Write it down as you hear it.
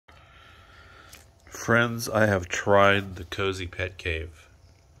Friends, I have tried the Cozy Pet Cave,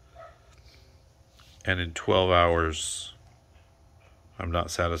 and in 12 hours, I'm not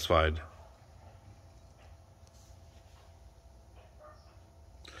satisfied.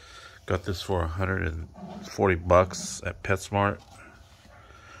 Got this for $140 at Pet Smart.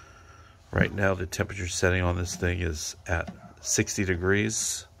 Right now, the temperature setting on this thing is at 60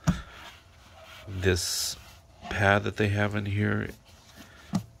 degrees. This pad that they have in here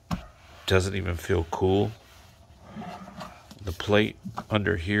doesn't even feel cool. The plate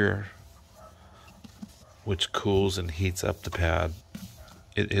under here, which cools and heats up the pad,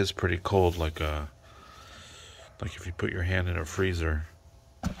 it is pretty cold, like if you put your hand in a freezer,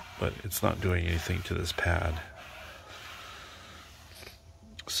 but it's not doing anything to this pad.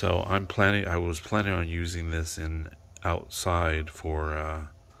 So I was planning on using this in outside for a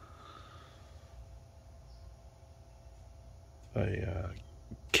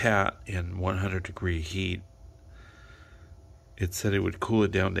cat in 100-degree heat. It said it would cool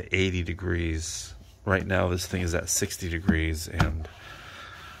it down to 80 degrees. Right now this thing is at 60 degrees and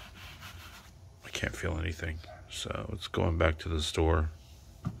I can't feel anything. So it's going back to the store.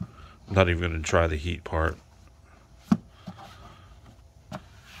 I'm not even going to try the heat part.